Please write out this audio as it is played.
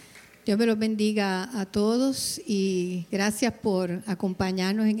Dios me los bendiga a todos y gracias por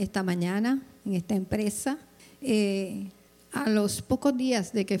acompañarnos en esta mañana, en esta empresa. A los pocos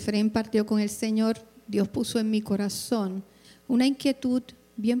días de que Efraín partió con el Señor, Dios puso en mi corazón una inquietud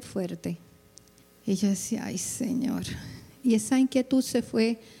bien fuerte. Y yo decía, ay Señor. Y esa inquietud se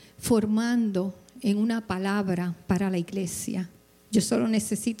fue formando en una palabra para la iglesia. Yo solo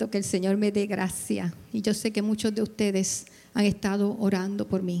necesito que el Señor me dé gracia. Y yo sé que muchos de ustedes han estado orando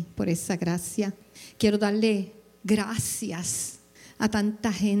por mí, por esa gracia. Quiero darle gracias a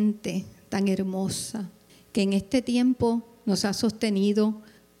tanta gente tan hermosa que en este tiempo nos ha sostenido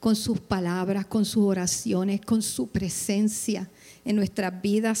con sus palabras, con sus oraciones, con su presencia en nuestras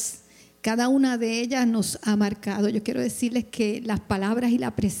vidas. Cada una de ellas nos ha marcado. Yo quiero decirles que las palabras y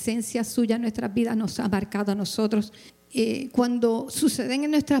la presencia suya en nuestras vidas nos ha marcado a nosotros. Cuando suceden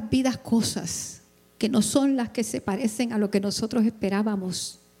en nuestras vidas cosas que no son las que se parecen a lo que nosotros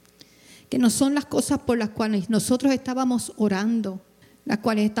esperábamos, que no son las cosas por las cuales nosotros estábamos orando, las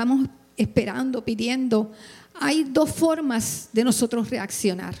cuales estamos esperando, pidiendo, hay dos formas de nosotros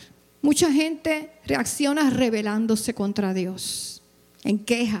reaccionar. Mucha gente reacciona rebelándose contra Dios, en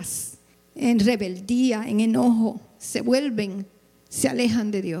quejas, en rebeldía, en enojo, se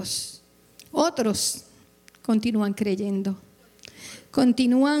alejan de Dios. Otros continúan creyendo,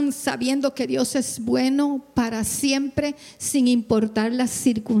 continúan sabiendo que Dios es bueno para siempre, sin importar las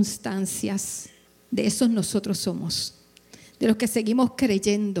circunstancias. De esos nosotros somos, de los que seguimos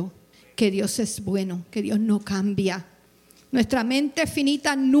creyendo que Dios es bueno, que Dios no cambia. Nuestra mente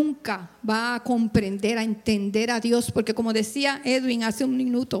finita nunca va a comprender, a entender a Dios, porque como decía Edwin hace un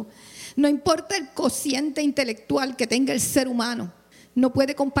minuto, no importa el cociente intelectual que tenga el ser humano, no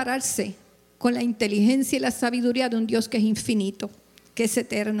puede compararse con la inteligencia y la sabiduría de un Dios que es infinito, que es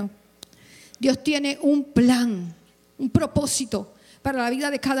eterno. Dios tiene un plan, un propósito para la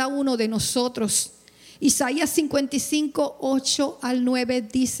vida de cada uno de nosotros. Isaías 55, 8 al 9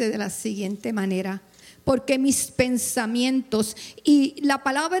 dice de la siguiente manera: porque mis pensamientos, y la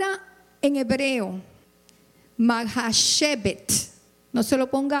palabra en hebreo, Mahashebet, no se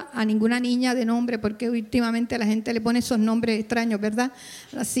lo ponga a ninguna niña de nombre, porque últimamente la gente le pone esos nombres extraños, ¿verdad?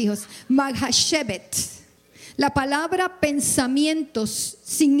 A los hijos. Mahashebet. La palabra pensamientos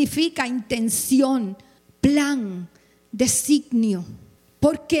significa intención, plan, designio.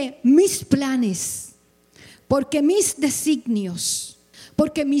 Porque mis planes, porque mis designios,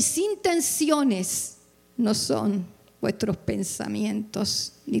 porque mis intenciones no son vuestros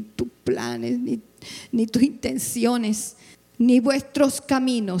pensamientos, ni tus planes, ni tus intenciones, ni vuestros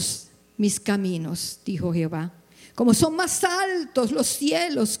caminos, mis caminos, dijo Jehová. Como son más altos los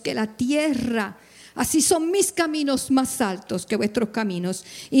cielos que la tierra, así son mis caminos más altos que vuestros caminos,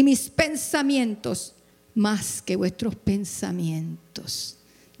 y mis pensamientos más que vuestros pensamientos.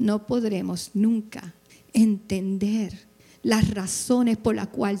 No podremos nunca entender las razones por las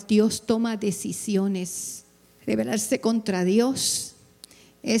cuales Dios toma decisiones. Rebelarse contra Dios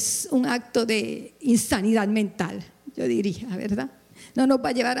es un acto de insanidad mental, yo diría, ¿verdad? No nos va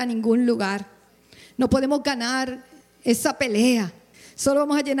a llevar a ningún lugar. No podemos ganar esa pelea. Solo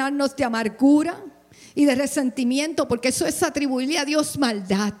vamos a llenarnos de amargura y de resentimiento, porque eso es atribuirle a Dios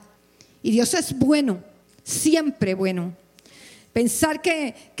maldad. Y Dios es bueno, siempre bueno. Pensar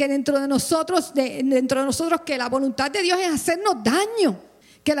que dentro de nosotros que la voluntad de Dios es hacernos daño,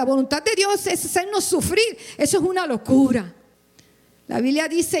 que la voluntad de Dios es hacernos sufrir, eso es una locura. La Biblia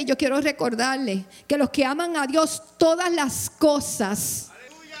dice, yo quiero recordarle, que los que aman a Dios, todas las cosas,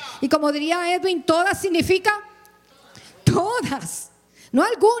 ¡aleluya! Y como diría Edwin, todas significa todas, no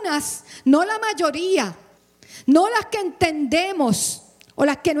algunas, no la mayoría, no las que entendemos o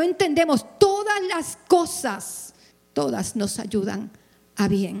las que no entendemos, todas las cosas, todas nos ayudan a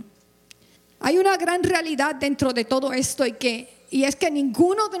bien. Hay una gran realidad dentro de todo esto y es que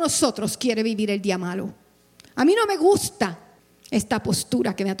ninguno de nosotros quiere vivir el día malo. A mí no me gusta esta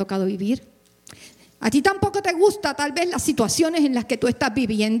postura que me ha tocado vivir. A ti tampoco te gusta tal vez las situaciones en las que tú estás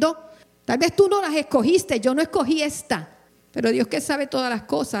viviendo. Tal vez tú no las escogiste, yo no escogí esta. Pero Dios, que sabe todas las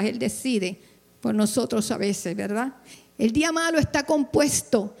cosas, Él decide por nosotros a veces, ¿verdad? El día malo está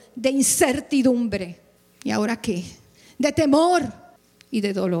compuesto de incertidumbre. ¿Y ahora qué? De temor y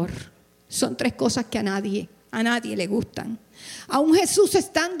de dolor. Son tres cosas que a nadie le gustan. Aún Jesús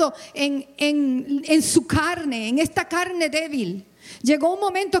estando en su carne, en esta carne débil, llegó un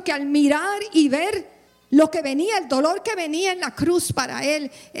momento que al mirar y ver lo que venía, el dolor que venía en la cruz para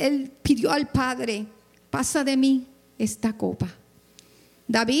él pidió al Padre: pasa de mí esta copa.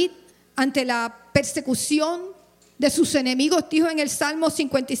 David, ante la persecución de sus enemigos, dijo en el Salmo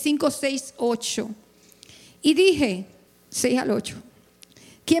 55, 6, 8: y dije, 6 al 8,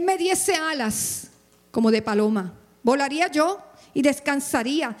 ¿Quién me diese alas como de paloma? Volaría yo y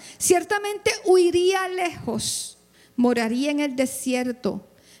descansaría. Ciertamente huiría lejos. Moraría en el desierto.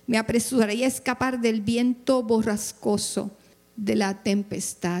 Me apresuraría a escapar del viento borrascoso, de la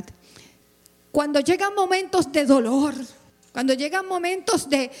tempestad. Cuando llegan momentos de dolor, cuando llegan momentos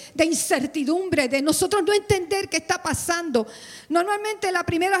de incertidumbre, de nosotros no entender qué está pasando, normalmente la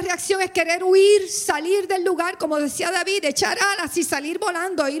primera reacción es querer huir, salir del lugar, como decía David, echar alas y salir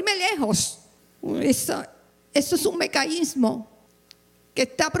volando, irme lejos. Eso es un mecanismo que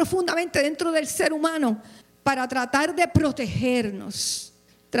está profundamente dentro del ser humano para tratar de protegernos,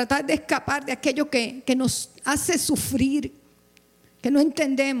 tratar de escapar de aquello que nos hace sufrir, que no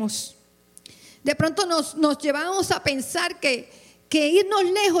entendemos. De pronto nos llevamos a pensar que irnos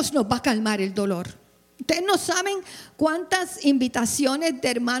lejos nos va a calmar el dolor. Ustedes no saben cuántas invitaciones de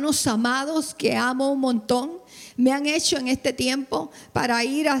hermanos amados que amo un montón me han hecho en este tiempo para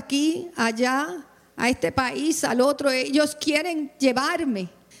ir aquí, allá, a este país, al otro. Ellos quieren llevarme.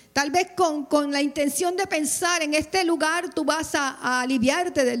 Tal vez con la intención de pensar, en este lugar tú vas a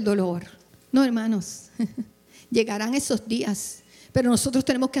aliviarte del dolor. No, hermanos, llegarán esos días. Pero nosotros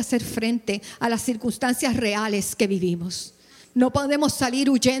tenemos que hacer frente a las circunstancias reales que vivimos. No podemos salir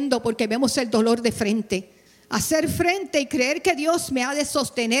huyendo porque vemos el dolor de frente. Hacer frente y creer que Dios me ha de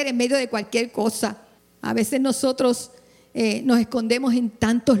sostener en medio de cualquier cosa. A veces nosotros nos escondemos en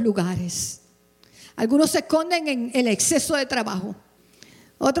tantos lugares. Algunos se esconden en el exceso de trabajo.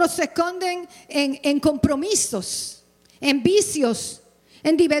 Otros se esconden en compromisos, en vicios,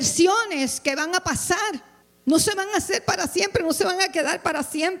 en diversiones que van a pasar. No se van a hacer para siempre, no se van a quedar para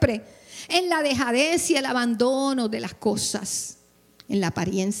siempre. En la dejadez y el abandono de las cosas, en la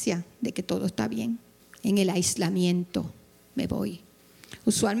apariencia de que todo está bien, en el aislamiento me voy.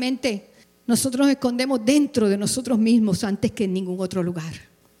 Usualmente nosotros nos escondemos dentro de nosotros mismos antes que en ningún otro lugar.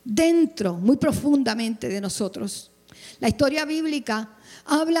 Dentro, muy profundamente de nosotros. La historia bíblica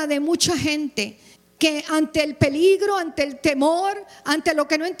habla de mucha gente que ante el peligro, ante el temor, ante lo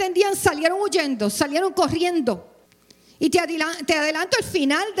que no entendían, salieron huyendo, salieron corriendo. Y te adelanto el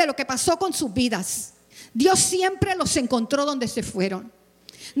final de lo que pasó con sus vidas. Dios siempre los encontró donde se fueron.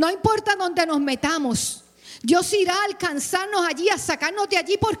 No importa dónde nos metamos, Dios irá a alcanzarnos allí, a sacarnos de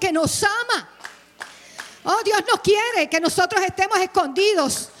allí porque nos ama. Oh, Dios no quiere que nosotros estemos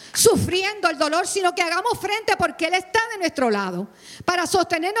escondidos, sufriendo el dolor, sino que hagamos frente porque Él está de nuestro lado para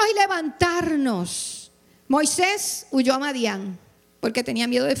sostenernos y levantarnos. Moisés huyó a Madián porque tenía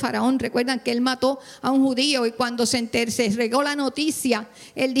miedo de Faraón. Recuerdan que él mató a un judío y cuando se regó la noticia,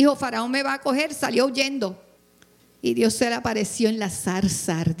 él dijo: Faraón me va a coger. Salió huyendo y Dios se le apareció en la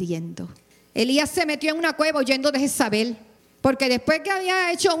zarza ardiendo. Elías se metió en una cueva huyendo de Jezabel porque después que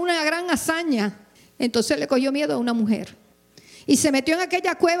había hecho una gran hazaña, entonces le cogió miedo a una mujer. Y se metió en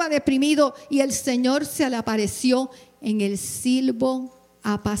aquella cueva deprimido y el Señor se le apareció en el silbo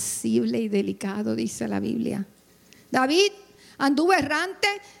apacible y delicado, dice la Biblia. David anduvo errante,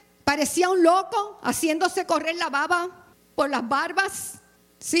 parecía un loco, haciéndose correr la baba por las barbas,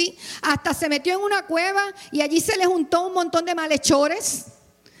 ¿sí? Hasta se metió en una cueva y allí se le juntó un montón de malhechores.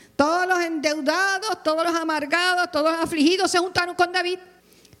 Todos los endeudados, todos los amargados, todos los afligidos se juntaron con David.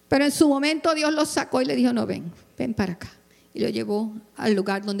 Pero en su momento Dios los sacó y le dijo: no, ven para acá. Y lo llevó al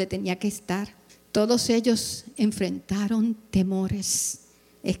lugar donde tenía que estar. Todos ellos enfrentaron temores,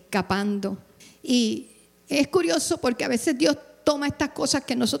 escapando. Y es curioso porque a veces Dios toma estas cosas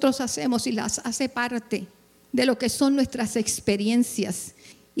que nosotros hacemos y las hace parte de lo que son nuestras experiencias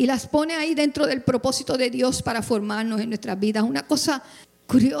y las pone ahí dentro del propósito de Dios para formarnos en nuestras vidas. Una cosa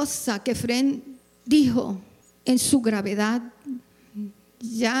curiosa que Fren dijo en su gravedad,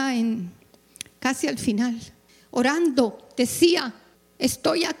 ya casi al final, orando, decía: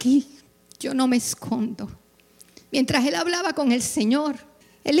 estoy aquí, yo no me escondo. Mientras él hablaba con el Señor,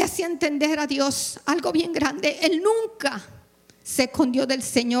 él le hacía entender a Dios algo bien grande. Él nunca se escondió del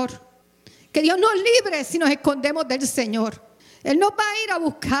Señor. Que Dios nos libre si nos escondemos del Señor. Él nos va a ir a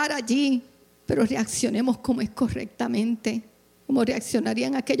buscar allí, pero reaccionemos como es correctamente, como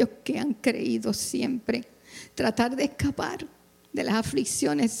reaccionarían aquellos que han creído siempre. Tratar de escapar de las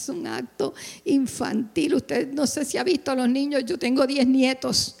aflicciones es un acto infantil. Usted no sé si ha visto a los niños, yo tengo 10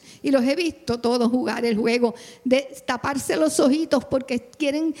 nietos y los he visto todos jugar el juego de taparse los ojitos porque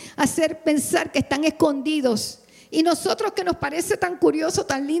quieren hacer pensar que están escondidos. Y nosotros, que nos parece tan curioso,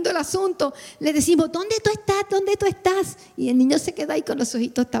 tan lindo el asunto, le decimos: ¿dónde tú estás? ¿Dónde tú estás? Y el niño se queda ahí con los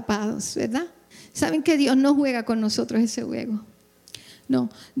ojitos tapados, ¿verdad? ¿Saben que Dios no juega con nosotros ese juego? No,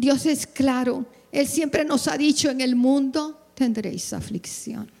 Dios es claro. Él siempre nos ha dicho: en el mundo tendréis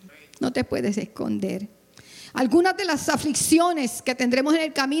aflicción. No te puedes esconder. Algunas de las aflicciones que tendremos en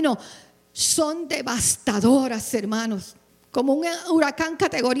el camino son devastadoras, hermanos. Como un huracán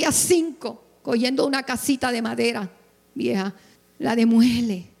categoría 5, cogiendo una casita de madera vieja, la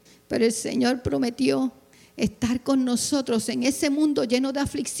demuele. Pero el Señor prometió estar con nosotros en ese mundo lleno de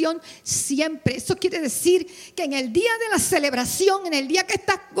aflicción siempre. Eso quiere decir que en el día de la celebración, en el día que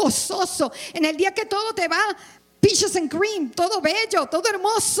estás gozoso, en el día que todo te va peaches and cream, todo bello, todo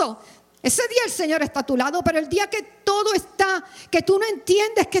hermoso, ese día el Señor está a tu lado. Pero el día que todo está, que tú no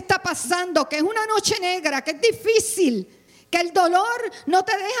entiendes qué está pasando, que es una noche negra, que es difícil, que el dolor no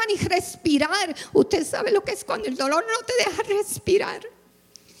te deja ni respirar. Usted sabe lo que es cuando el dolor no te deja respirar.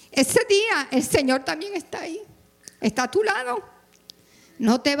 Ese día el Señor también está ahí, está a tu lado.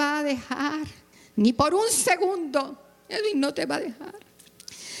 No te va a dejar ni por un segundo. Él no te va a dejar.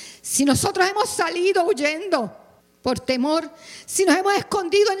 Si nosotros hemos salido huyendo por temor, si nos hemos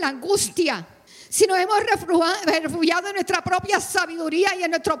escondido en la angustia, si nos hemos refugiado en nuestra propia sabiduría y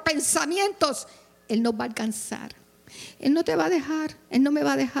en nuestros pensamientos, Él nos va a alcanzar. Él no te va a dejar, Él no me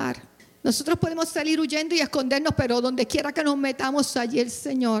va a dejar. Nosotros podemos salir huyendo y escondernos, pero donde quiera que nos metamos, allí el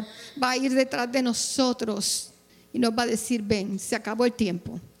Señor va a ir detrás de nosotros y nos va a decir: ven, se acabó el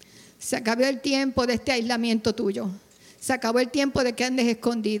tiempo. Se acabó el tiempo de este aislamiento tuyo. Se acabó el tiempo de que andes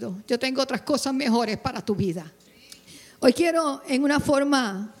escondido. Yo tengo otras cosas mejores para tu vida. Hoy quiero, en una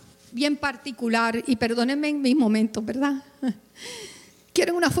forma bien particular, y perdónenme en mis momentos, ¿verdad?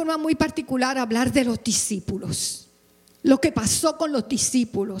 Quiero en una forma muy particular hablar de los discípulos. Lo que pasó con los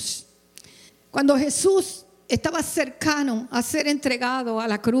discípulos. Cuando Jesús estaba cercano a ser entregado a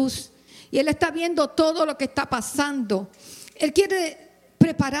la cruz y Él está viendo todo lo que está pasando, Él quiere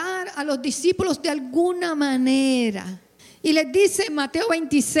preparar a los discípulos de alguna manera. Y les dice en Mateo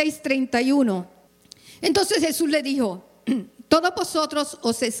 26:31. Entonces Jesús le dijo: todos vosotros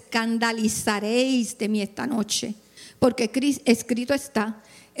os escandalizaréis de mí esta noche, porque escrito está: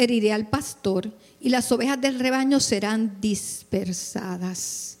 heriré al pastor y las ovejas del rebaño serán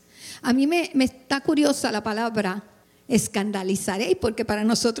dispersadas. A mí me está curiosa la palabra escandalizaréis, porque para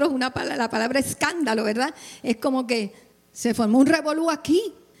nosotros la palabra escándalo, ¿verdad? Es como que se formó un revolú aquí.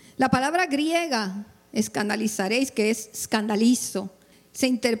 La palabra griega escandalizaréis, que es escandalizo, se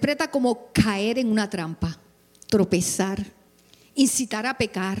interpreta como caer en una trampa, tropezar, incitar a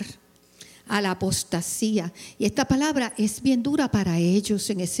pecar, a la apostasía. Y esta palabra es bien dura para ellos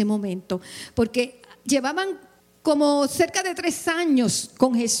en ese momento, porque llevaban como cerca de 3 años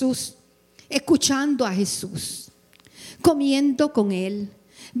con Jesús, escuchando a Jesús, comiendo con Él,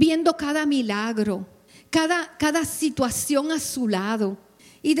 viendo cada milagro, cada situación a su lado.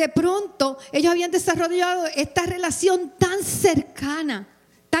 Y de pronto ellos habían desarrollado esta relación tan cercana,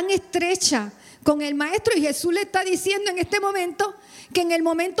 tan estrecha con el Maestro. Y Jesús le está diciendo en este momento que en el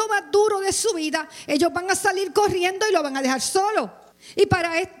momento más duro de su vida, ellos van a salir corriendo y lo van a dejar solo. Y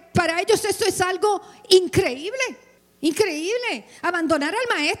para ellos eso es algo increíble. Increíble. Abandonar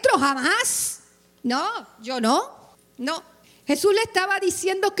al Maestro, jamás. No, yo no. Jesús le estaba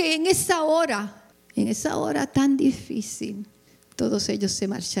diciendo que en esa hora tan difícil, todos ellos se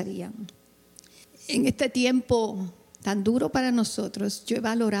marcharían. En este tiempo tan duro para nosotros, yo he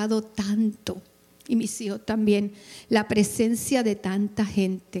valorado tanto, y mis hijos también, la presencia de tanta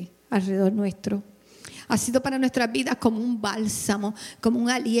gente alrededor nuestro. Ha sido para nuestras vidas como un bálsamo, como un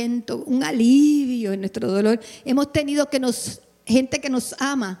aliento, un alivio en nuestro dolor. Hemos tenido gente que nos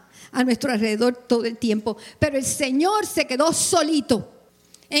ama a nuestro alrededor todo el tiempo. Pero el Señor se quedó solito.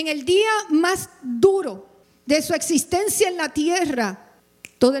 En el día más duro de su existencia en la tierra,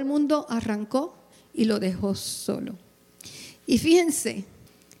 todo el mundo arrancó y lo dejó solo. Y fíjense,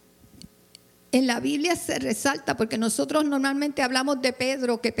 en la Biblia se resalta, porque nosotros normalmente hablamos de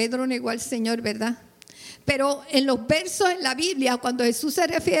Pedro, que Pedro negó al Señor, ¿verdad? Pero en los versos en la Biblia, cuando Jesús se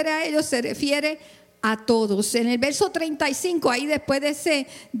refiere a ellos, se refiere a todos. En el verso 35, ahí después de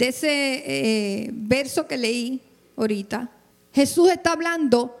ese verso que leí ahorita, Jesús está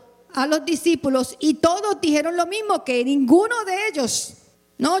hablando a los discípulos y todos dijeron lo mismo, que ninguno de ellos,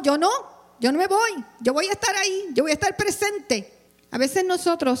 yo no me voy, yo voy a estar ahí, yo voy a estar presente. A veces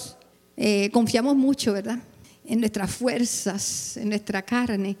nosotros confiamos mucho, ¿verdad?, en nuestras fuerzas, en nuestra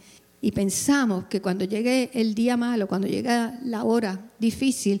carne. Y pensamos que cuando llegue el día malo, cuando llegue la hora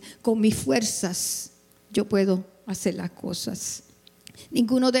difícil, con mis fuerzas yo puedo hacer las cosas.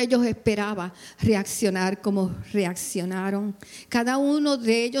 Ninguno de ellos esperaba reaccionar como reaccionaron. Cada uno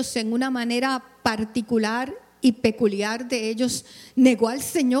de ellos, en una manera particular y peculiar de ellos, negó al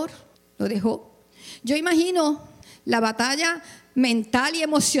Señor, lo dejó. Yo imagino la batalla mental y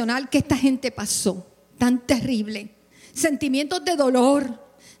emocional que esta gente pasó, tan terrible. Sentimientos de dolor,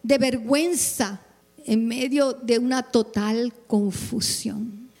 de vergüenza, en medio de una total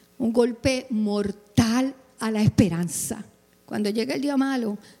confusión. Un golpe mortal a la esperanza. Cuando llega el día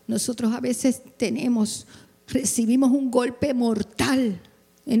malo, nosotros a veces recibimos un golpe mortal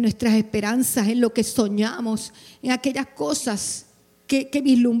en nuestras esperanzas, en lo que soñamos, en aquellas cosas que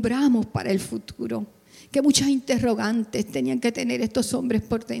vislumbramos para el futuro. Que muchas interrogantes tenían que tener estos hombres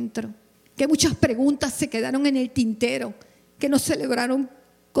por dentro. Que muchas preguntas se quedaron en el tintero, que no se lograron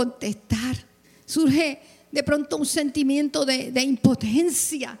contestar. Surge de pronto un sentimiento de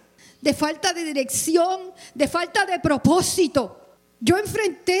impotencia, de falta de dirección, de falta de propósito. Yo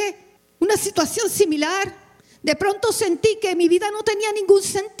enfrenté una situación similar. De pronto sentí que mi vida no tenía ningún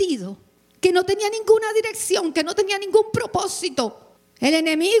sentido, que no tenía ninguna dirección, que no tenía ningún propósito. El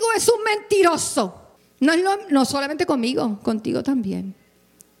enemigo es un mentiroso. No solamente conmigo, contigo también.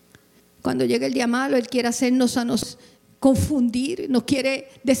 Cuando llega el día malo, él quiere hacernos a nos confundir, nos quiere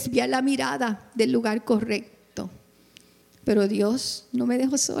desviar la mirada del lugar correcto. Pero Dios no me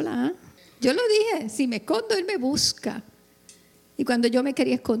dejó sola, ¿eh? Yo lo dije, si me escondo, Él me busca. Y cuando yo me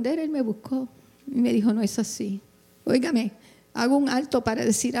quería esconder, Él me buscó. Y me dijo, no es así. Óigame, hago un alto para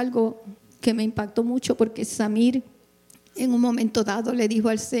decir algo que me impactó mucho, porque Samir en un momento dado le dijo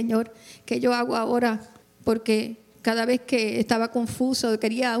al Señor, ¿qué yo hago ahora? Porque cada vez que estaba confuso,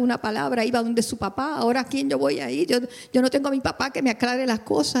 quería una palabra, iba donde su papá. Ahora, ¿a quién yo voy a ir? Yo no tengo a mi papá que me aclare las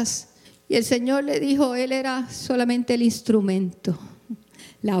cosas. Y el Señor le dijo, Él era solamente el instrumento.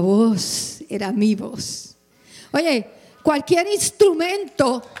 La voz era mi voz. Oye, cualquier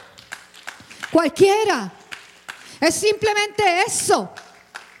instrumento, cualquiera, es simplemente eso.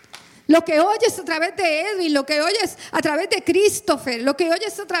 Lo que oyes a través de Edwin, lo que oyes a través de Christopher, lo que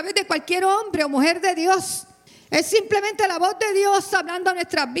oyes a través de cualquier hombre o mujer de Dios, es simplemente la voz de Dios hablando a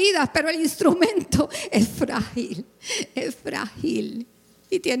nuestras vidas, pero el instrumento es frágil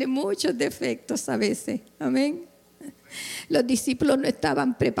y tiene muchos defectos a veces. Amén. Los discípulos no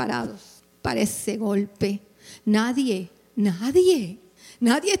estaban preparados para ese golpe. Nadie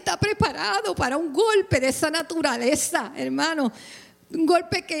está preparado para un golpe de esa naturaleza, hermano. Un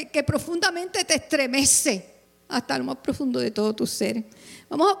golpe que profundamente te estremece hasta lo más profundo de todo tu ser.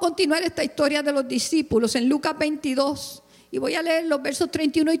 Vamos a continuar esta historia de los discípulos en Lucas 22. Y voy a leer los versos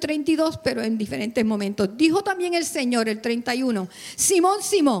 31 y 32, pero en diferentes momentos. Dijo también el Señor, el 31, Simón,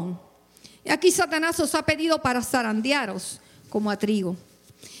 Simón, aquí Satanás os ha pedido para zarandearos como a trigo.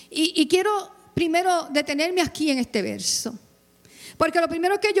 Y quiero primero detenerme aquí en este verso. Porque lo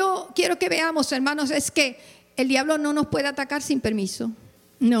primero que yo quiero que veamos, hermanos, es que el diablo no nos puede atacar sin permiso.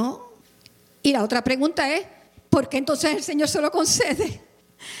 No. Y la otra pregunta es, ¿por qué entonces el Señor se lo concede?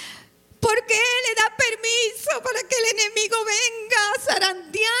 ¿Por qué le da permiso para que el enemigo venga a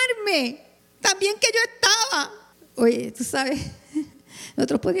zarandearme? También que yo estaba. Oye, tú sabes,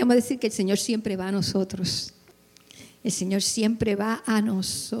 nosotros podríamos decir que el Señor siempre va a nosotros. El Señor siempre va a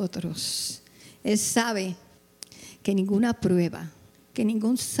nosotros. Él sabe que ninguna prueba, que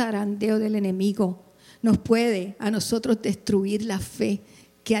ningún zarandeo del enemigo nos puede a nosotros destruir la fe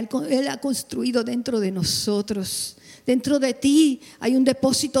que Él ha construido dentro de nosotros. Dentro de ti hay un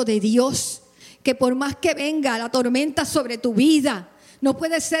depósito de Dios que por más que venga la tormenta sobre tu vida, no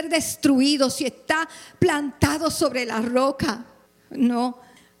puede ser destruido si está plantado sobre la roca. No,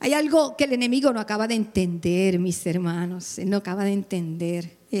 hay algo que el enemigo no acaba de entender, mis hermanos. Él no acaba de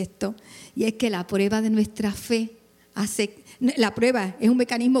entender esto. Y es que la prueba de nuestra fe la prueba es un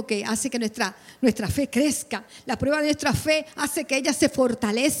mecanismo que hace que nuestra fe crezca. La prueba de nuestra fe hace que ella se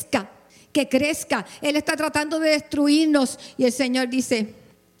fortalezca, que crezca. Él está tratando de destruirnos y el Señor dice,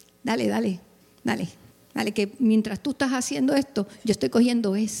 dale, que mientras tú estás haciendo esto, yo estoy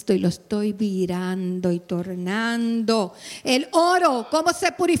cogiendo esto y lo estoy virando y tornando. El oro, ¿cómo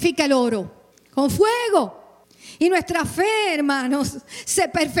se purifica el oro? Con fuego. Y nuestra fe, hermanos, se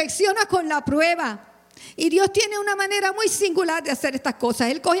perfecciona con la prueba. Y Dios tiene una manera muy singular de hacer estas cosas.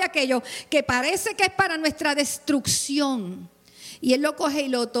 Él coge aquello que parece que es para nuestra destrucción y Él lo coge y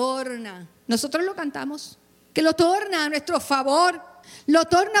lo torna. Nosotros lo cantamos, que lo torna a nuestro favor, lo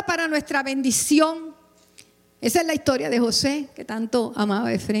torna para nuestra bendición. Esa es la historia de José, que tanto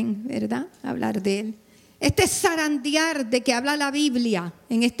amaba Efrén, ¿verdad? Hablar de él. Este zarandear de que habla la Biblia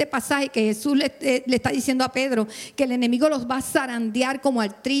en este pasaje que Jesús le está diciendo a Pedro, que el enemigo los va a zarandear como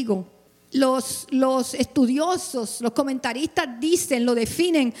al trigo. Los estudiosos, los comentaristas lo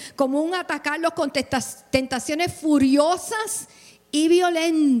definen como un atacarlos con tentaciones furiosas y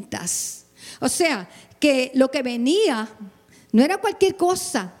violentas. O sea, que lo que venía no era cualquier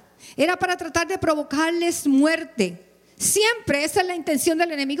cosa, era para tratar de provocarles muerte. Siempre esa es la intención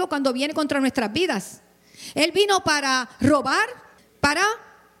del enemigo cuando viene contra nuestras vidas. Él vino para robar, para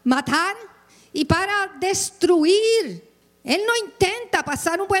matar y para destruir. Él no intenta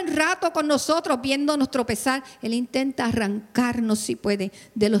pasar un buen rato con nosotros viéndonos tropezar. Él intenta arrancarnos, si puede,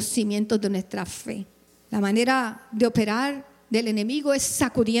 de los cimientos de nuestra fe. La manera de operar del enemigo es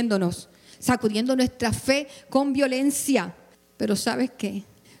sacudiendo nuestra fe con violencia. Pero ¿sabes qué?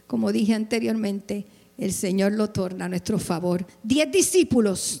 Como dije anteriormente, el Señor lo torna a nuestro favor. 10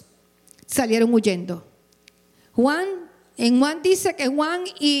 discípulos salieron huyendo. En Juan dice que Juan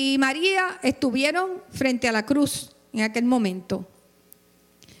y María estuvieron frente a la cruz en aquel momento.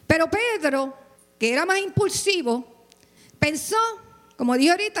 Pero Pedro, que era más impulsivo, pensó, como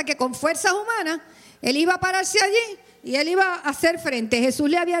dije ahorita, que con fuerzas humanas él iba a pararse allí y él iba a hacer frente. Jesús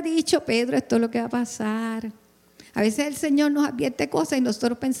le había dicho: Pedro, esto es lo que va a pasar. A veces el Señor nos advierte cosas y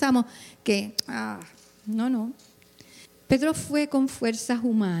nosotros pensamos que, no. Pedro fue con fuerzas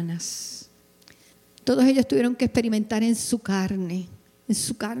humanas. Todos ellos tuvieron que experimentar en su carne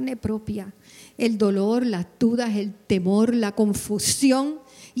propia, el dolor, las dudas, el temor, la confusión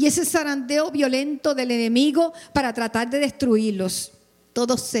y ese zarandeo violento del enemigo para tratar de destruirlos.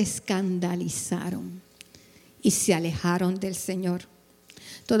 Todos se escandalizaron y se alejaron del Señor.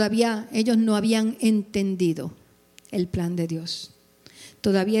 Todavía ellos no habían entendido el plan de Dios.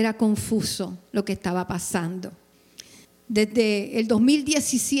 Todavía era confuso lo que estaba pasando. Desde el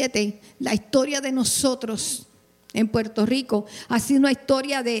 2017, la historia de nosotros en Puerto Rico ha sido una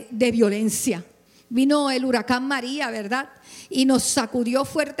historia de violencia. Vino el huracán María, ¿verdad? Y nos sacudió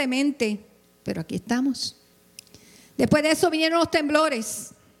fuertemente, pero aquí estamos. Después de eso vinieron los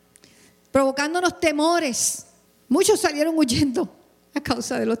temblores, provocándonos temores. Muchos salieron huyendo a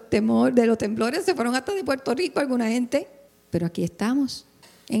causa de los temblores. Se fueron hasta de Puerto Rico alguna gente, pero aquí estamos.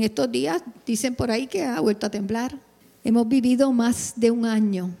 En estos días dicen por ahí que ha vuelto a temblar. Hemos vivido más de un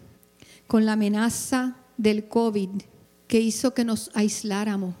año con la amenaza del COVID que hizo que nos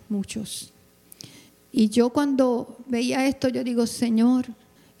aisláramos muchos. Y yo cuando veía esto, yo digo: Señor,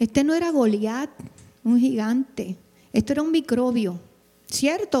 este no era Goliat, un gigante. Esto era un microbio.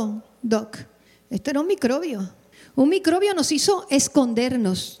 ¿Cierto, Doc? Esto era un microbio. Un microbio nos hizo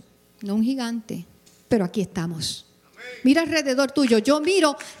escondernos, no un gigante. Pero aquí estamos. Mira alrededor tuyo. Yo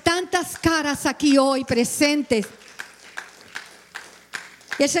miro tantas caras aquí hoy presentes.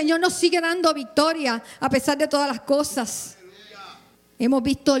 Y el Señor nos sigue dando victoria a pesar de todas las cosas. Hemos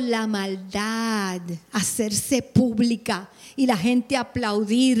visto la maldad hacerse pública y la gente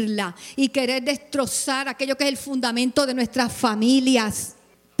aplaudirla y querer destrozar aquello que es el fundamento de nuestras familias.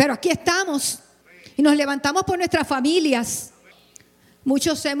 Pero aquí estamos y nos levantamos por nuestras familias.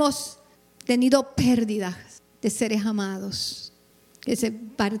 Muchos hemos tenido pérdidas de seres amados que se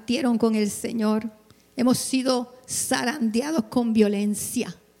partieron con el Señor. Hemos sido zarandeados con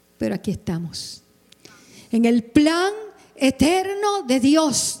violencia, pero aquí estamos. En el plan eterno de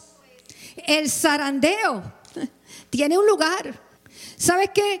Dios, el zarandeo tiene un lugar. ¿Sabes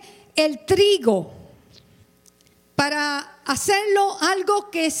qué? El trigo, para hacerlo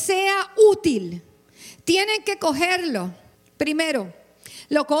algo que sea útil, tienen que cogerlo. Primero,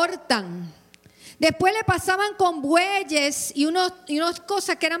 lo cortan. Después le pasaban con bueyes y unas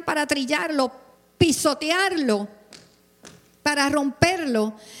cosas que eran para trillarlo, pisotearlo, para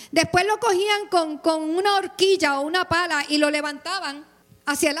romperlo. Después lo cogían con una horquilla o una pala y lo levantaban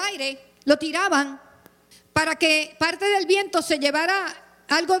hacia el aire, lo tiraban para que parte del viento se llevara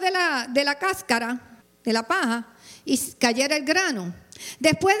algo de la cáscara, de la paja, y cayera el grano.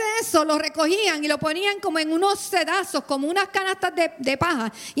 Después de eso lo recogían y lo ponían como en unos sedazos, como unas canastas de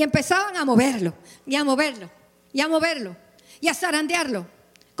paja, y empezaban a moverlo, y a moverlo, y a moverlo, y a zarandearlo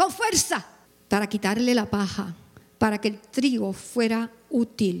con fuerza para quitarle la paja, para que el trigo fuera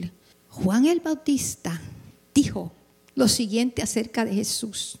útil. Juan el Bautista dijo lo siguiente acerca de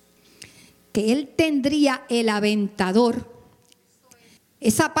Jesús: que él tendría el aventador,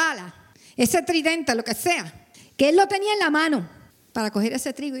 esa pala, ese tridente, lo que sea, que él lo tenía en la mano para coger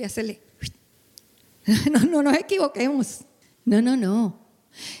ese trigo y hacerle. No nos equivoquemos. No.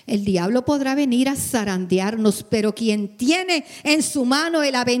 El diablo podrá venir a zarandearnos, pero quien tiene en su mano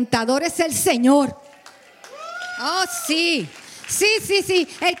el aventador es el Señor. Oh, sí.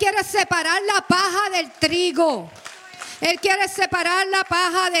 Él quiere separar la paja del trigo. Él quiere separar la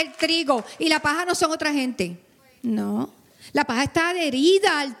paja del trigo. Y la paja no son otra gente. No. La paja está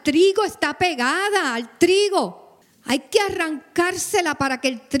adherida al trigo, está pegada al trigo. Hay que arrancársela para que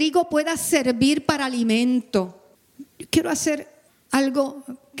el trigo pueda servir para alimento. Yo quiero hacer algo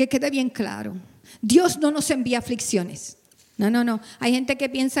que quede bien claro. Dios no nos envía aflicciones. No. Hay gente que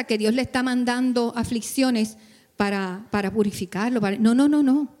piensa que Dios le está mandando aflicciones para purificarlo.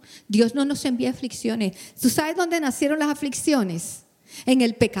 No. Dios no nos envía aflicciones. ¿Tú sabes dónde nacieron las aflicciones? En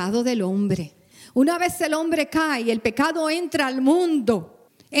el pecado del hombre. Una vez el hombre cae, el pecado entra al mundo,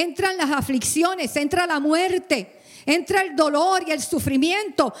 entran las aflicciones, entra la muerte, entra el dolor y el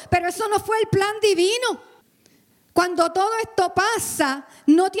sufrimiento, pero eso no fue el plan divino. Cuando todo esto pasa,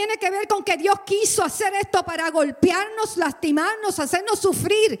 no tiene que ver con que Dios quiso hacer esto para golpearnos, lastimarnos, hacernos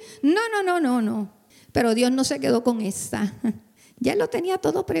sufrir. No. Pero Dios no se quedó con esa. Ya lo tenía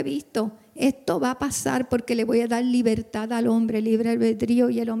todo previsto. Esto va a pasar porque le voy a dar libertad al hombre, libre albedrío,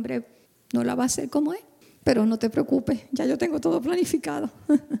 y el hombre no la va a hacer como es. Pero no te preocupes, ya yo tengo todo planificado.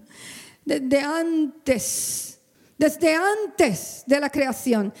 Desde antes de la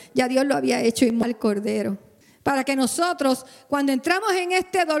creación, ya Dios lo había hecho inmol al Cordero. Para que nosotros, cuando entramos en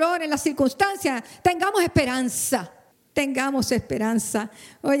este dolor, en las circunstancias, tengamos esperanza.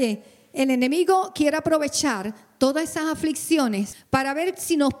 Oye, el enemigo quiere aprovechar todas esas aflicciones para ver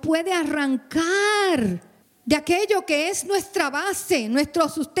si nos puede arrancar de aquello que es nuestra base, nuestro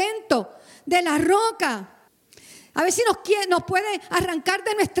sustento, de la roca. A ver si nos puede arrancar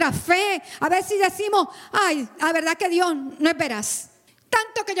de nuestra fe. A ver si decimos, ay, la verdad que Dios no es veraz.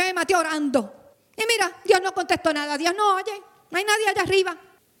 Tanto que yo me maté orando. Y mira, Dios no contestó nada. Dios no oye. No hay nadie allá arriba.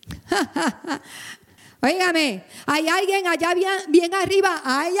 Óigame, hay alguien allá bien arriba.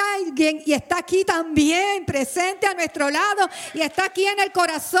 Hay alguien y está aquí también, presente a nuestro lado. Y está aquí en el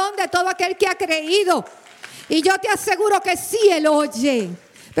corazón de todo aquel que ha creído. Y yo te aseguro que sí, Él oye.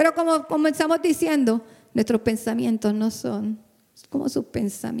 Pero como comenzamos diciendo, nuestros pensamientos no son como sus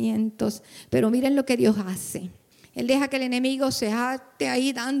pensamientos. Pero miren lo que Dios hace. Él deja que el enemigo se jarte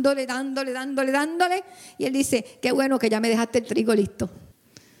ahí dándole. Y Él dice, qué bueno que ya me dejaste el trigo listo.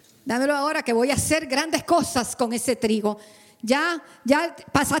 Dámelo ahora que voy a hacer grandes cosas con ese trigo. Ya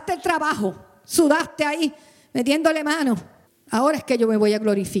pasaste el trabajo, sudaste ahí, metiéndole mano. Ahora es que yo me voy a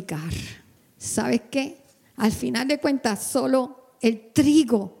glorificar. ¿Sabes qué? Al final de cuentas, solo el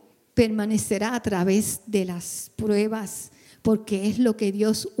trigo permanecerá a través de las pruebas, porque es lo que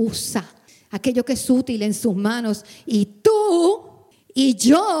Dios usa. Aquello que es útil en sus manos. Y tú y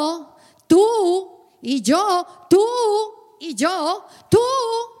yo,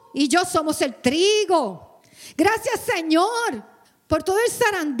 somos el trigo. Gracias, Señor, por todo el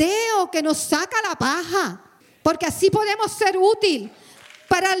zarandeo que nos saca la paja. Porque así podemos ser útil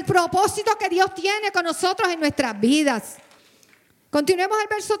para el propósito que Dios tiene con nosotros en nuestras vidas. Continuemos al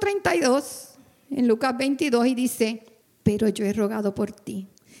verso 32 en Lucas 22 y dice, pero yo he rogado por ti,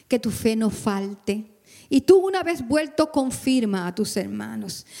 que tu fe no falte. Y tú, una vez vuelto, confirma a tus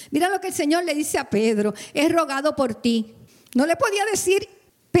hermanos. Mira lo que el Señor le dice a Pedro. He rogado por ti. No le podía decir,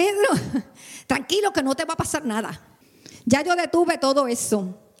 Pedro, tranquilo que no te va a pasar nada. Ya yo detuve todo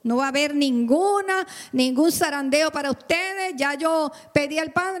eso. No va a haber ningún zarandeo para ustedes. Ya yo pedí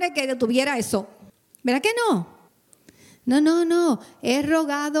al Padre que detuviera eso. ¿Verdad que no? No. He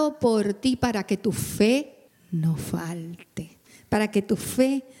rogado por ti para que tu fe no falte. Para que tu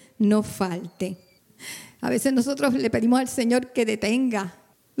fe no falte. A veces nosotros le pedimos al Señor que detenga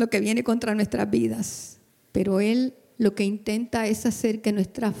lo que viene contra nuestras vidas, pero Él lo que intenta es hacer que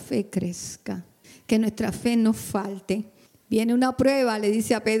nuestra fe crezca, que nuestra fe no falte. Viene una prueba, le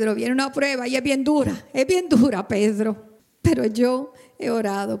dice a Pedro, viene una prueba y es bien dura, Pedro, pero yo he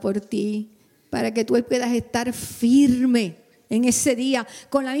orado por ti para que tú puedas estar firme en ese día,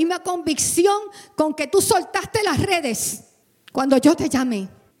 con la misma convicción con que tú soltaste las redes cuando yo te llamé.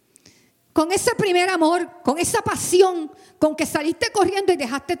 Con ese primer amor, con esa pasión, con que saliste corriendo y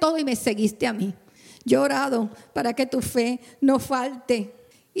dejaste todo y me seguiste a mí. Yo he orado para que tu fe no falte.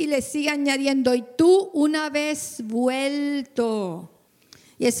 Y le sigue añadiendo, y tú una vez vuelto.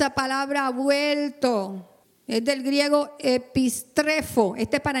 Y esa palabra vuelto es del griego epistrefo,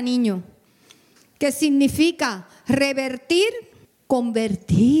 este es para niños, que significa revertir,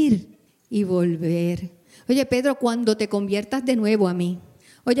 convertir y volver. Oye, Pedro, cuando te conviertas de nuevo a mí.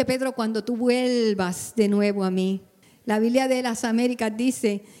 Oye, Pedro, cuando tú vuelvas de nuevo a mí. La Biblia de las Américas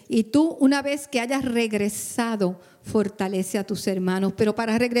dice, y tú una vez que hayas regresado, fortalece a tus hermanos. Pero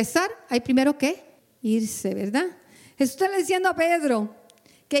para regresar hay primero que irse, ¿verdad? Jesús está diciendo a Pedro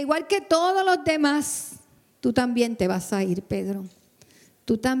que igual que todos los demás, tú también te vas a ir, Pedro.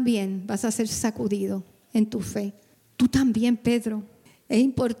 Tú también vas a ser sacudido en tu fe. Tú también, Pedro. Es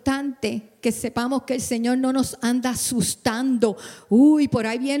importante que sepamos que el Señor no nos anda asustando. Uy, por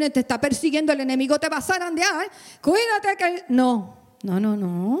ahí viene, te está persiguiendo el enemigo, te va a zarandear. Cuídate que... No.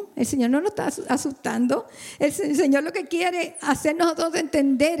 El Señor no nos está asustando. El Señor lo que quiere hacernos nosotros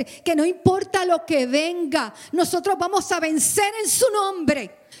entender que no importa lo que venga, nosotros vamos a vencer en su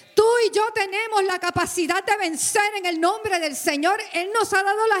nombre. Tú y yo tenemos la capacidad de vencer en el nombre del Señor. Él nos ha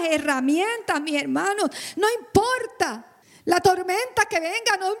dado las herramientas, mis hermanos. No importa. La tormenta que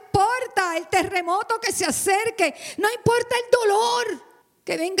venga, no importa. El terremoto que se acerque, no importa el dolor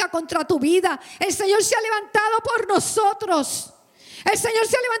que venga contra tu vida. El Señor se ha levantado por nosotros. El Señor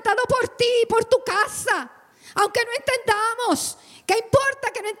se ha levantado por ti, por tu casa. Aunque no entendamos, ¿qué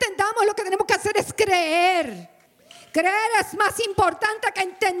importa que no entendamos? Lo que tenemos que hacer es creer. Creer es más importante que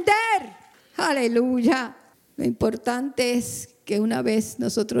entender. Aleluya. Lo importante es que una vez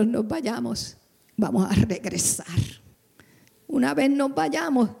nosotros nos vayamos, vamos a regresar. Una vez nos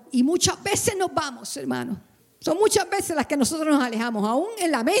vayamos, y muchas veces nos vamos, hermanos. Son muchas veces las que nosotros nos alejamos, aún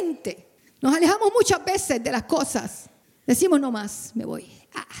en la mente. Nos alejamos muchas veces de las cosas. Decimos, no más, me voy.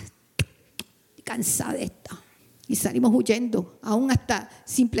 Estoy cansada de esto. Y salimos huyendo, aún hasta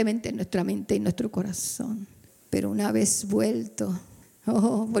simplemente en nuestra mente y en nuestro corazón. Pero una vez vuelto,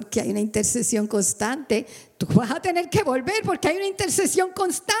 porque hay una intercesión constante, tú vas a tener que volver porque hay una intercesión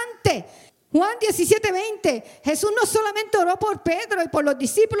constante. Juan 17:20, Jesús no solamente oró por Pedro y por los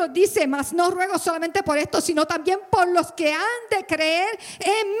discípulos, dice, mas no ruego solamente por esto, sino también por los que han de creer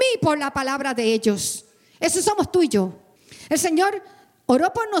en mí por la palabra de ellos. Eso somos tú y yo. El Señor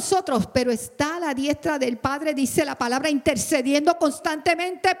oró por nosotros, pero está a la diestra del Padre, dice la palabra, intercediendo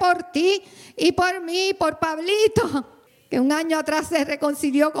constantemente por ti y por mí, por Pablito, que un año atrás se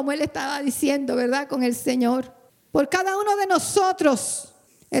reconcilió, como él estaba diciendo, ¿verdad?, con el Señor. Por cada uno de nosotros.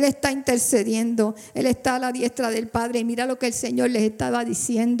 Él está intercediendo, Él está a la diestra del Padre. Y mira lo que el Señor les estaba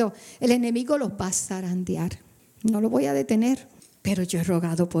diciendo. El enemigo los va a zarandear. No lo voy a detener, pero yo he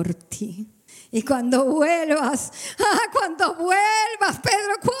rogado por ti. Y cuando vuelvas,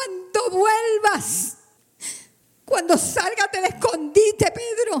 Pedro, cuando vuelvas, cuando salgas del escondite,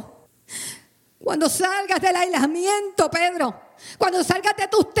 Pedro, cuando salgas del aislamiento, Pedro, cuando salgas de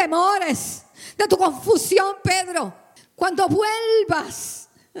tus temores, de tu confusión, Pedro, cuando vuelvas.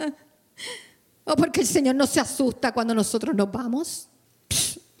 Porque el Señor no se asusta cuando nosotros nos vamos.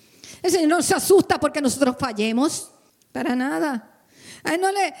 El Señor no se asusta porque nosotros fallemos. Para nada. A Él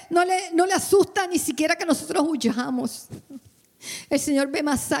no le asusta ni siquiera que nosotros huyamos. El Señor ve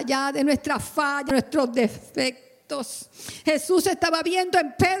más allá de nuestras fallas, de nuestros defectos. Jesús estaba viendo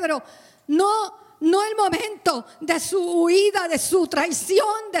en Pedro no el momento de su huida, de su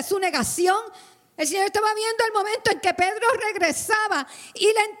traición, de su negación. El Señor estaba viendo el momento en que Pedro regresaba y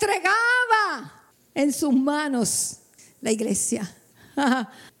le entregaba en sus manos la iglesia.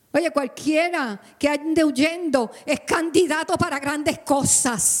 Oye, cualquiera que ande huyendo es candidato para grandes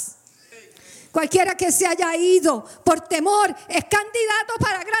cosas. Cualquiera que se haya ido por temor es candidato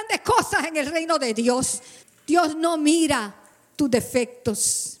para grandes cosas en el reino de Dios. Dios no mira tus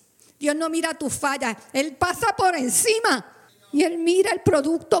defectos. Dios no mira tus fallas. Él pasa por encima. Y Él mira el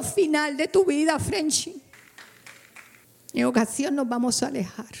producto final de tu vida, Frenchy. En ocasión nos vamos a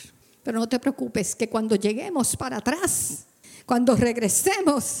alejar. Pero no te preocupes, que cuando lleguemos para atrás, cuando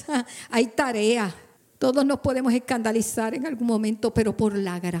regresemos, hay tarea. Todos nos podemos escandalizar en algún momento, pero por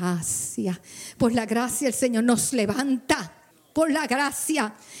la gracia el Señor nos levanta. Por la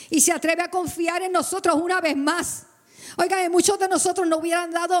gracia. Y se atreve a confiar en nosotros una vez más. Oigan, muchos de nosotros no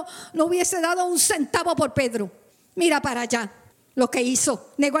hubiese dado un centavo por Pedro. Mira para allá. Lo que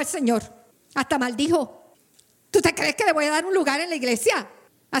hizo, negó al Señor, hasta maldijo. ¿Tú te crees que le voy a dar un lugar en la iglesia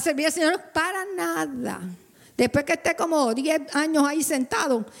a servir al Señor? Para nada. Después que esté como 10 años ahí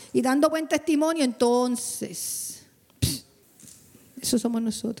sentado y dando buen testimonio, entonces, eso somos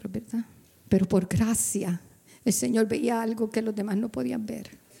nosotros, ¿verdad? Pero por gracia, el Señor veía algo que los demás no podían ver.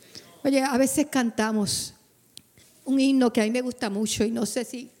 Oye, a veces cantamos un himno que a mí me gusta mucho y no sé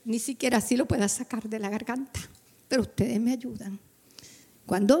si ni siquiera así lo pueda sacar de la garganta. Pero ustedes me ayudan.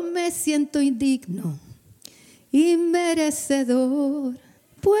 Cuando me siento indigno y merecedor,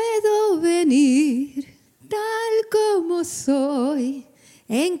 puedo venir tal como soy.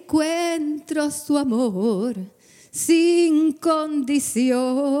 Encuentro su amor sin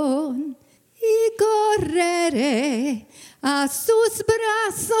condición y correré a sus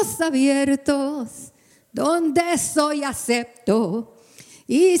brazos abiertos, donde soy acepto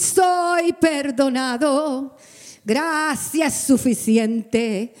y soy perdonado. Gracia es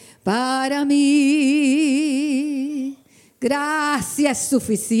suficiente para mí. Gracia es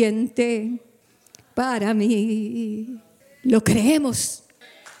suficiente para mí. Lo creemos.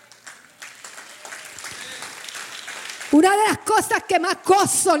 Una de las cosas que más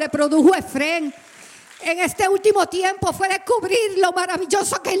gozo le produjo a Efrén en este último tiempo fue descubrir lo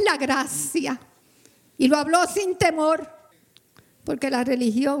maravilloso que es la gracia. Y lo habló sin temor, porque la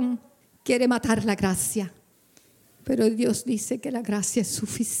religión quiere matar la gracia. Pero Dios dice que la gracia es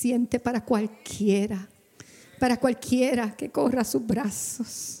suficiente para cualquiera que corra a sus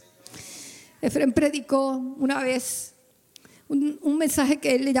brazos. Efrén predicó una vez un mensaje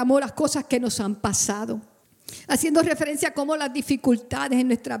que él le llamó las cosas que nos han pasado, haciendo referencia a cómo las dificultades en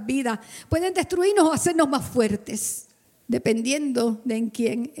nuestras vidas pueden destruirnos o hacernos más fuertes, dependiendo de en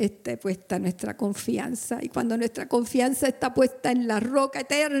quién esté puesta nuestra confianza. Y cuando nuestra confianza está puesta en la roca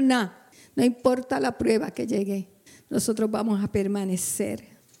eterna, no importa la prueba que llegue, nosotros vamos a permanecer.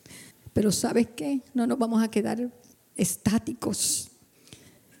 Pero ¿sabes qué? No nos vamos a quedar estáticos.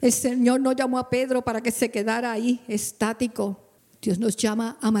 El Señor no llamó a Pedro para que se quedara ahí estático. Dios nos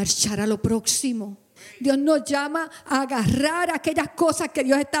llama a marchar a lo próximo. Dios nos llama a agarrar aquellas cosas que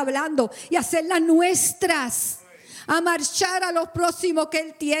Dios está hablando y hacerlas nuestras. A marchar a lo próximo que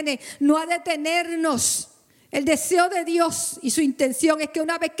Él tiene, no a detenernos. El deseo de Dios y su intención es que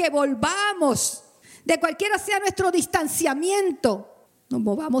una vez que volvamos, de cualquiera sea nuestro distanciamiento, nos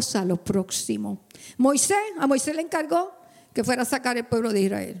movamos a lo próximo. A Moisés le encargó que fuera a sacar el pueblo de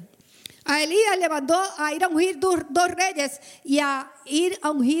Israel. A Elías le mandó a ir a ungir dos reyes y a ir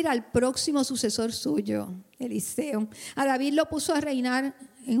a ungir al próximo sucesor suyo, Eliseo. A David lo puso a reinar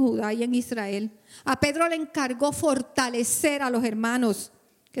en Judá y en Israel. A Pedro le encargó fortalecer a los hermanos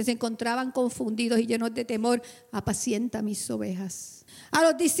que se encontraban confundidos y llenos de temor. Apacienta mis ovejas. A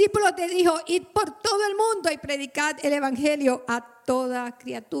los discípulos le dijo: id por todo el mundo y predicad el evangelio a toda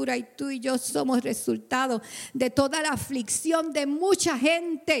criatura. Y tú y yo somos resultado de toda la aflicción de mucha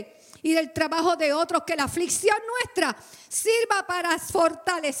gente y del trabajo de otros. Que la aflicción nuestra sirva para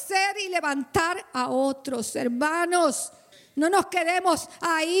fortalecer y levantar a otros. Hermanos, no nos quedemos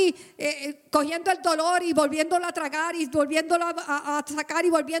ahí cogiendo el dolor y volviéndolo a tragar y volviéndolo a sacar y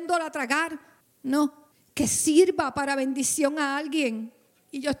volviéndolo a tragar. No, que sirva para bendición a alguien.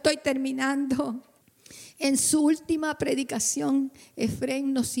 Y yo estoy terminando. En su última predicación,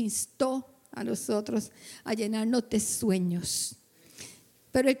 Efraín nos instó a nosotros a llenarnos de sueños.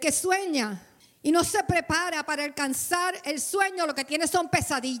 Pero el que sueña y no se prepara para alcanzar el sueño, lo que tiene son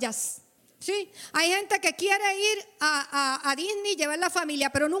pesadillas. ¿Sí? Hay gente que quiere ir a Disney y llevar la familia,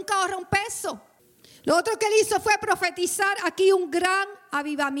 pero nunca ahorra un peso. Lo otro que él hizo fue profetizar aquí un gran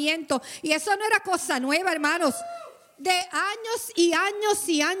avivamiento. Y eso no era cosa nueva, hermanos. De años y años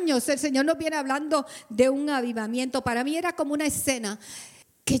y años el Señor nos viene hablando de un avivamiento. Para mí era como una escena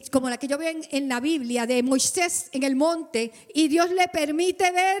como la que yo veo en la Biblia, de Moisés en el monte, y Dios le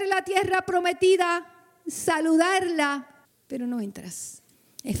permite ver la tierra prometida, saludarla, pero no entras.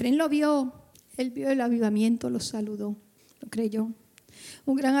 Efraín lo vio, él vio el avivamiento, lo saludó, lo creyó.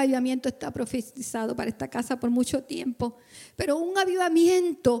 Un gran avivamiento está profetizado para esta casa por mucho tiempo, pero un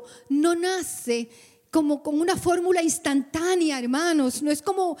avivamiento no nace como con una fórmula instantánea, hermanos. No es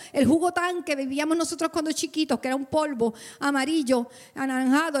como el jugo tan que bebíamos nosotros cuando chiquitos, que era un polvo amarillo,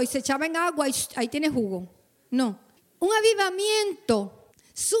 anaranjado, y se echaba en agua y ahí tiene jugo. No, un avivamiento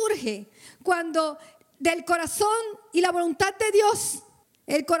surge cuando del corazón y la voluntad de Dios,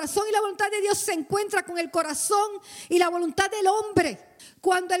 el corazón y la voluntad de Dios se encuentra con el corazón y la voluntad del hombre.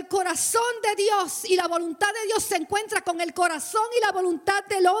 Cuando el corazón de Dios y la voluntad de Dios se encuentra con el corazón y la voluntad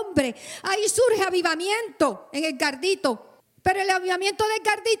del hombre, ahí surge avivamiento en el Gardito. Pero el avivamiento del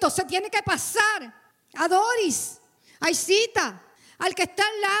Gardito se tiene que pasar a Doris, a Isita, al que está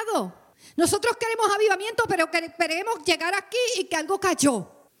al lado. Nosotros queremos avivamiento, pero queremos llegar aquí y que algo cayó.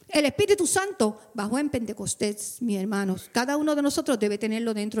 El Espíritu Santo bajó en Pentecostés, mis hermanos. Cada uno de nosotros debe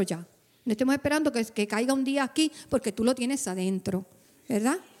tenerlo dentro ya. No estemos esperando que caiga un día aquí, porque tú lo tienes adentro,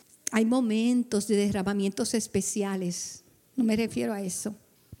 ¿verdad? Hay momentos de derramamientos especiales. No me refiero a eso.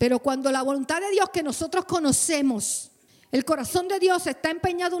 Pero cuando la voluntad de Dios que nosotros conocemos, el corazón de Dios está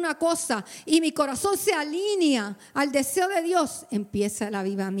empeñado en una cosa y mi corazón se alinea al deseo de Dios, empieza el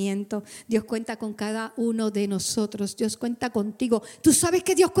avivamiento. Dios cuenta con cada uno de nosotros. Dios cuenta contigo. Tú sabes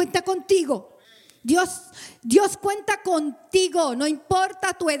que Dios cuenta contigo. Dios cuenta contigo. No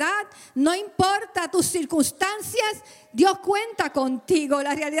importa tu edad, no importa tus circunstancias, Dios cuenta contigo.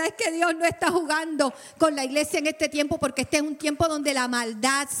 La realidad es que Dios no está jugando con la iglesia en este tiempo, porque este es un tiempo donde la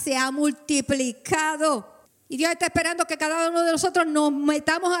maldad se ha multiplicado. Y Dios está esperando que cada uno de nosotros nos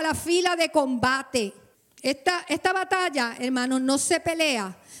metamos a la fila de combate. Esta batalla, hermanos, no se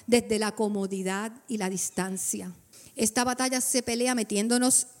pelea desde la comodidad y la distancia. Esta batalla se pelea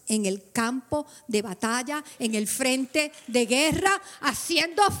metiéndonos en el campo de batalla, en el frente de guerra,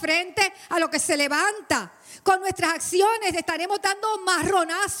 haciendo frente a lo que se levanta. Con nuestras acciones estaremos dando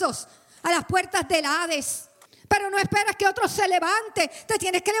marronazos a las puertas del Hades. Pero no esperas que otro se levante, te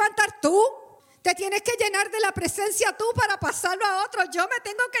tienes que levantar tú. Te tienes que llenar de la presencia tú para pasarlo a otros. Yo me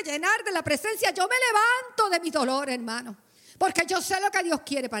tengo que llenar de la presencia. Yo me levanto de mi dolor, hermano. Porque yo sé lo que Dios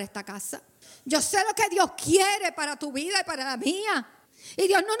quiere para esta casa. Yo sé lo que Dios quiere para tu vida y para la mía. Y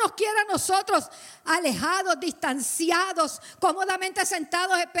Dios no nos quiere a nosotros alejados, distanciados, cómodamente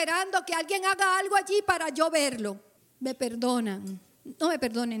sentados esperando que alguien haga algo allí para yo verlo. Me perdonan. No me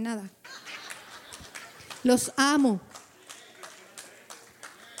perdonen nada. Los amo.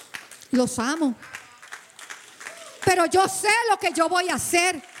 Los amo. Pero yo sé lo que yo voy a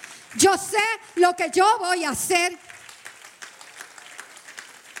hacer. Yo sé lo que yo voy a hacer.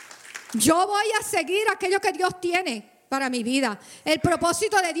 Yo voy a seguir aquello que Dios tiene para mi vida. El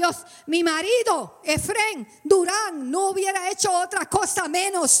propósito de Dios. Mi marido, Efrén Durán, no hubiera hecho otra cosa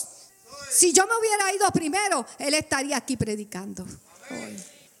menos. Si yo me hubiera ido primero, él estaría aquí predicando hoy.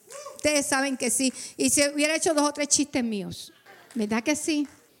 Ustedes saben que sí. Y si hubiera hecho 2 o 3 chistes míos. ¿Verdad que sí?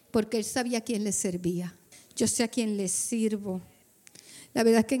 Porque él sabía a quién le servía. Yo sé a quién le sirvo. La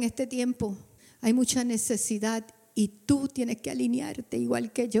verdad es que en este tiempo hay mucha necesidad y tú tienes que alinearte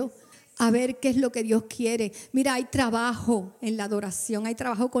igual que yo a ver qué es lo que Dios quiere. Mira, hay trabajo en la adoración, hay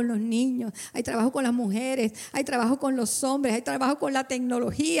trabajo con los niños, hay trabajo con las mujeres, hay trabajo con los hombres, hay trabajo con la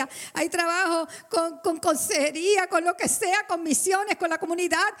tecnología, hay trabajo con consejería, con lo que sea, con misiones, con la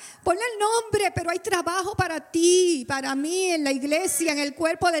comunidad. Ponle el nombre, pero hay trabajo para ti, para mí, en la iglesia, en el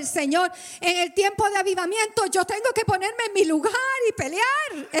cuerpo del Señor. En el tiempo de avivamiento yo tengo que ponerme en mi lugar y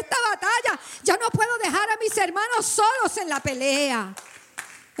pelear esta batalla. Yo no puedo dejar a mis hermanos solos en la pelea.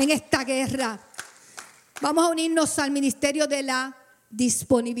 En esta guerra vamos a unirnos al ministerio de la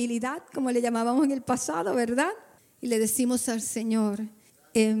disponibilidad, como le llamábamos en el pasado, ¿verdad? Y le decimos al Señor,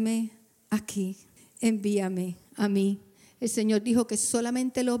 heme aquí, envíame a mí. El Señor dijo que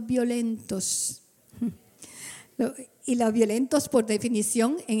solamente los violentos, y los violentos por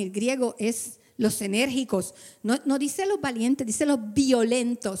definición en el griego es los enérgicos, no dice los valientes, dice los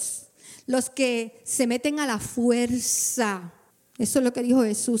violentos, los que se meten a la fuerza. Eso es lo que dijo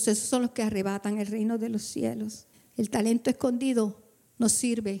Jesús, esos son los que arrebatan el reino de los cielos. El talento escondido no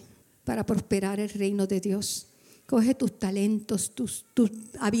sirve para prosperar el reino de Dios. Coge tus talentos, tus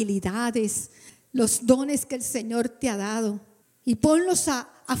habilidades, los dones que el Señor te ha dado y ponlos a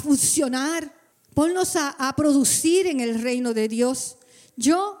funcionar, ponlos a producir en el reino de Dios.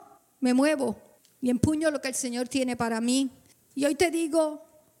 Yo me muevo y empuño lo que el Señor tiene para mí. Y hoy te digo,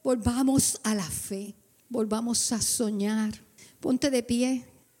 volvamos a la fe, volvamos a soñar. Ponte de pie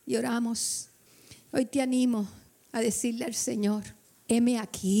y oramos. Hoy te animo a decirle al Señor, heme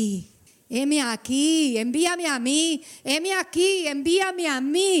aquí, envíame a mí, heme aquí, envíame a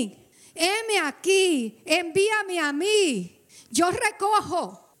mí, heme aquí, envíame a mí. Yo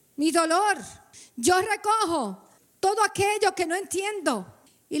recojo mi dolor, yo recojo todo aquello que no entiendo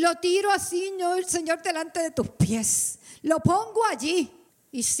y lo tiro así, Señor, delante de tus pies. Lo pongo allí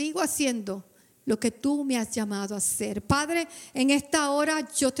y sigo haciendo lo que tú me has llamado a hacer. Padre, en esta hora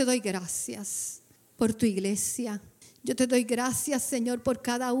yo te doy gracias por tu iglesia. Yo te doy gracias, Señor, por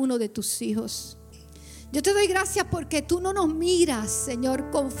cada uno de tus hijos. Yo te doy gracias porque tú no nos miras,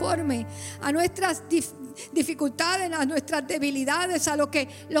 Señor, conforme a nuestras dificultades, a nuestras debilidades, a lo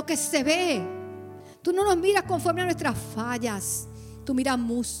que se ve. Tú no nos miras conforme a nuestras fallas. Tú miras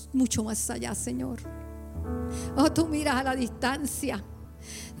mucho más allá, Señor. Oh, tú miras a la distancia.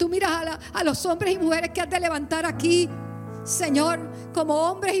 Tú miras a los hombres y mujeres que has de levantar aquí, Señor, como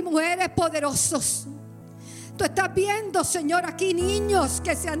hombres y mujeres poderosos. Tú estás viendo, Señor, aquí niños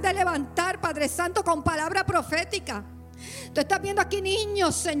que se han de levantar, Padre Santo, con palabra profética. Tú estás viendo aquí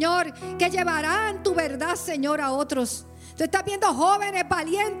niños, Señor, que llevarán tu verdad, Señor, a otros. Tú estás viendo jóvenes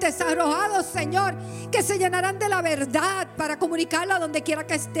valientes, arrojados, Señor, que se llenarán de la verdad para comunicarla donde quiera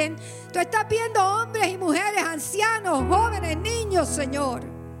que estén. Tú estás viendo hombres y mujeres, ancianos, jóvenes, niños, Señor,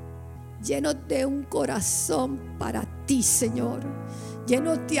 llenos de un corazón para ti, Señor.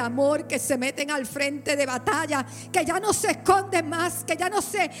 Llenos de amor, que se meten al frente de batalla, que ya no se esconden más, que ya no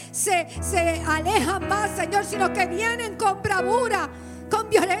se alejan más, Señor, sino que vienen con bravura, con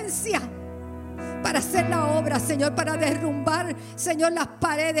violencia, para hacer la obra, Señor, para derrumbar, Señor, las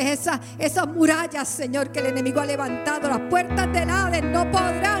paredes, esas murallas, Señor, que el enemigo ha levantado. Las puertas del Hades no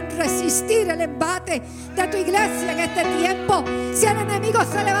podrán resistir el embate de tu iglesia en este tiempo. Si el enemigo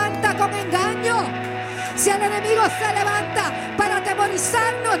se levanta con engaño, si el enemigo se levanta para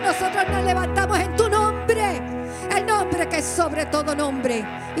atemorizarnos, nosotros nos levantamos en tu nombre, el nombre que es sobre todo nombre,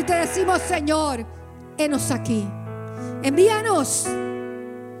 y te decimos, Señor, henos aquí, envíanos.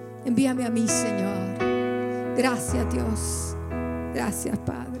 Envíame a mí, Señor. Gracias, Dios. Gracias,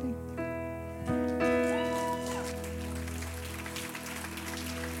 Padre.